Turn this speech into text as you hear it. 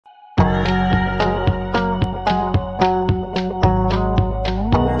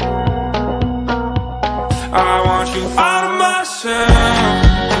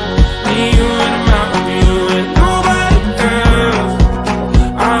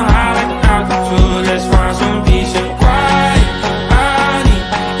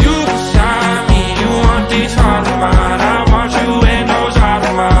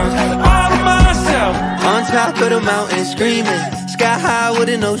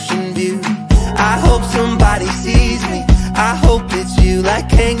ocean view. I hope somebody sees me, I hope it's you.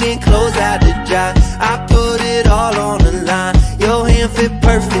 Like hanging clothes out to dry, I put it all on the line. Your hand fit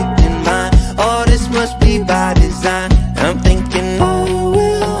perfect